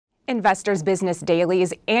Investors Business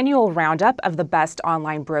Daily's annual roundup of the best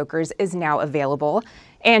online brokers is now available.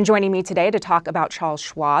 And joining me today to talk about Charles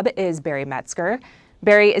Schwab is Barry Metzger.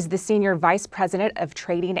 Barry is the Senior Vice President of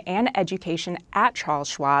Trading and Education at Charles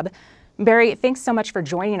Schwab. Barry, thanks so much for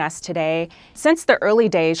joining us today. Since the early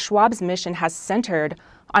days, Schwab's mission has centered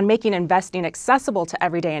on making investing accessible to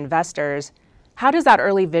everyday investors. How does that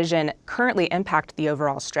early vision currently impact the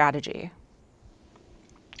overall strategy?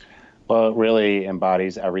 Well, it really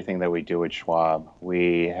embodies everything that we do at Schwab.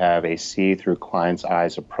 We have a see through client's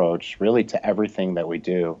eyes approach really to everything that we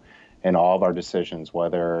do in all of our decisions,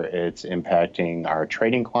 whether it's impacting our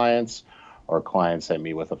trading clients or clients that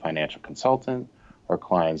meet with a financial consultant or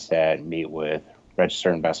clients that meet with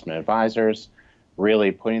registered investment advisors,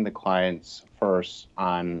 really putting the clients first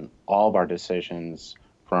on all of our decisions,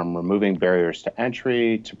 from removing barriers to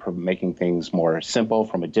entry to making things more simple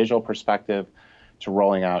from a digital perspective, to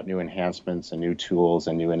rolling out new enhancements and new tools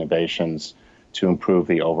and new innovations to improve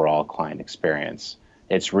the overall client experience.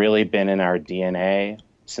 It's really been in our DNA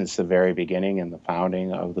since the very beginning and the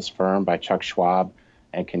founding of this firm by Chuck Schwab,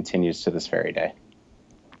 and continues to this very day.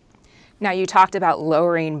 Now, you talked about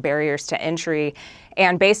lowering barriers to entry,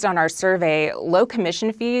 and based on our survey, low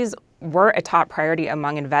commission fees were a top priority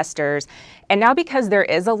among investors. And now, because there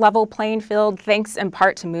is a level playing field, thanks in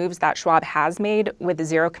part to moves that Schwab has made with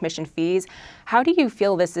zero commission fees, how do you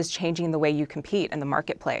feel this is changing the way you compete in the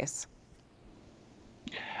marketplace?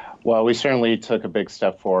 Well, we certainly took a big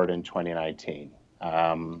step forward in 2019.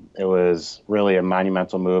 It was really a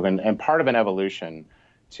monumental move and part of an evolution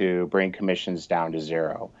to bring commissions down to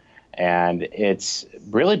zero. And it's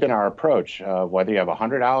really been our approach. Whether you have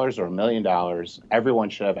 $100 or $1 million, everyone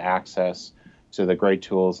should have access to the great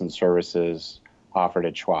tools and services offered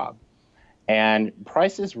at Schwab. And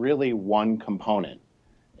price is really one component,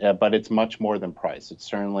 but it's much more than price. It's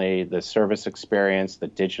certainly the service experience, the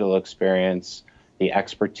digital experience, the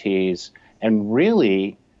expertise, and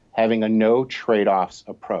really having a no trade-offs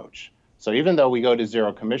approach. So even though we go to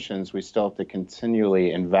zero commissions, we still have to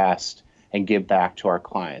continually invest and give back to our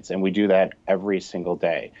clients. And we do that every single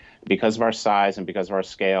day. Because of our size and because of our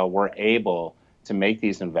scale, we're able to make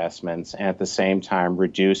these investments and at the same time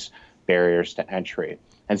reduce barriers to entry.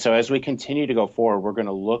 And so as we continue to go forward, we're going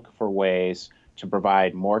to look for ways to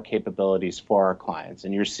provide more capabilities for our clients.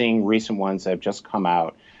 And you're seeing recent ones that have just come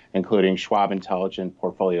out, including Schwab Intelligent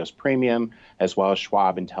Portfolios Premium, as well as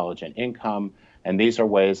Schwab Intelligent Income. And these are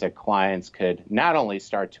ways that clients could not only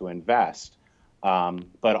start to invest,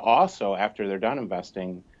 but also, after they're done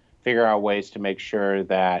investing, figure out ways to make sure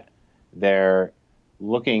that they're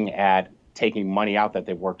looking at taking money out that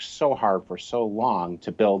they've worked so hard for so long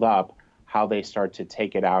to build up, how they start to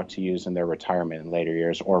take it out to use in their retirement in later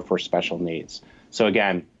years or for special needs. So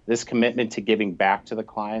again, this commitment to giving back to the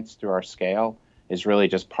clients through our scale is really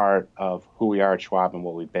just part of who we are at Schwab and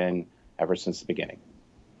what we've been ever since the beginning.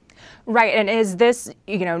 Right, and is this,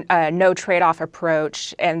 no trade-off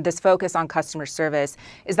approach and this focus on customer service,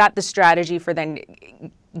 is that the strategy for then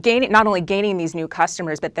not only gaining these new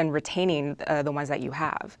customers, but then retaining the ones that you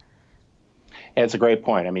have? Yeah, it's a great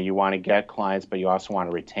point. I mean, you want to get clients, but you also want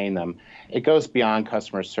to retain them. It goes beyond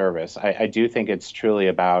customer service. I do think it's truly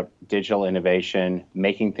about digital innovation,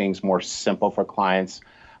 making things more simple for clients.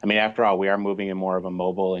 I mean, after all, we are moving in more of a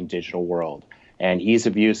mobile and digital world. And ease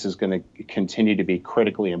of use is going to continue to be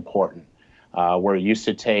critically important. Where it used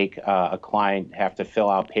to take a client have to fill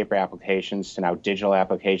out paper applications to now digital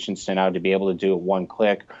applications to now to be able to do it one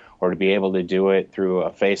click or to be able to do it through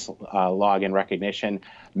a face login recognition,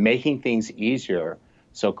 making things easier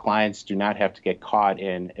so clients do not have to get caught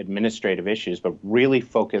in administrative issues, but really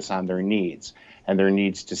focus on their needs and their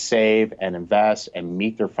needs to save and invest and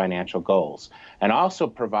meet their financial goals. And also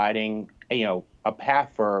providing, a path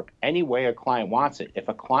for any way a client wants it. If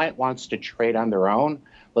a client wants to trade on their own,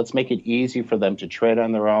 let's make it easy for them to trade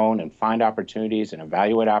on their own and find opportunities and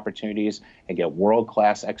evaluate opportunities and get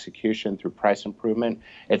world-class execution through price improvement.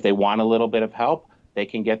 If they want a little bit of help, they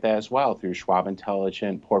can get that as well through Schwab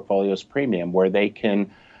Intelligent Portfolios Premium, where they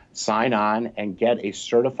can sign on and get a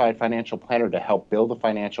certified financial planner to help build a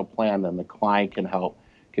financial plan that the client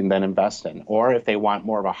can then invest in. Or if they want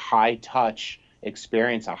more of a high-touch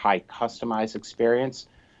experience, a high customized experience,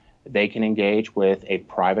 they can engage with a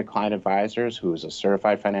private client advisors who is a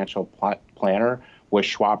certified financial planner with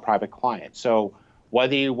Schwab Private Client. So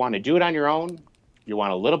whether you want to do it on your own, you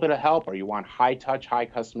want a little bit of help, or you want high touch, high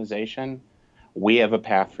customization, we have a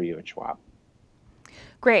path for you at Schwab.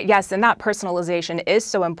 Great, yes, and that personalization is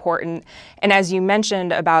so important. And as you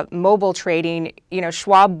mentioned about mobile trading,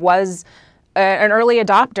 Schwab was an early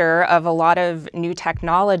adopter of a lot of new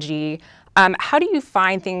technology. How do you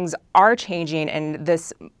find things are changing in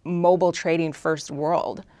this mobile trading first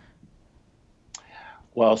world?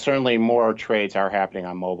 Well, certainly more trades are happening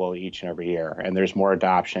on mobile each and every year, and there's more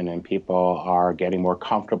adoption, and people are getting more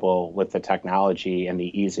comfortable with the technology and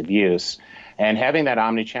the ease of use. And having that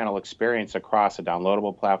omni-channel experience across a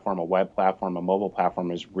downloadable platform, a web platform, a mobile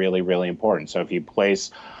platform is really, really important. So if you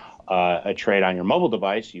place a trade on your mobile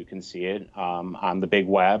device, you can see it on the big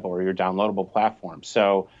web or your downloadable platform.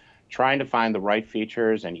 So trying to find the right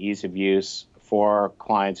features and ease of use for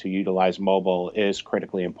clients who utilize mobile is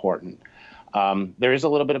critically important. There is a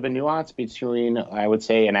little bit of a nuance between, I would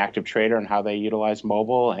say, an active trader and how they utilize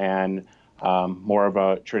mobile and more of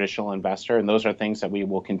a traditional investor. And those are things that we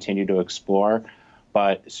will continue to explore.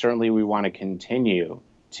 But certainly we want to continue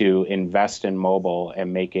to invest in mobile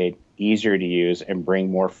and make it easier to use and bring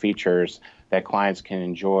more features that clients can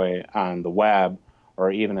enjoy on the web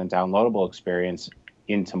or even a downloadable experience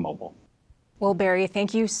into mobile. Well, Barry,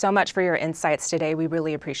 thank you so much for your insights today. We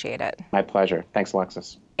really appreciate it. My pleasure. Thanks,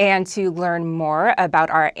 Alexis. And to learn more about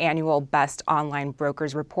our annual Best Online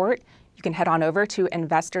Brokers report, you can head on over to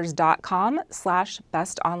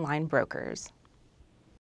investors.com/bestonlinebrokers.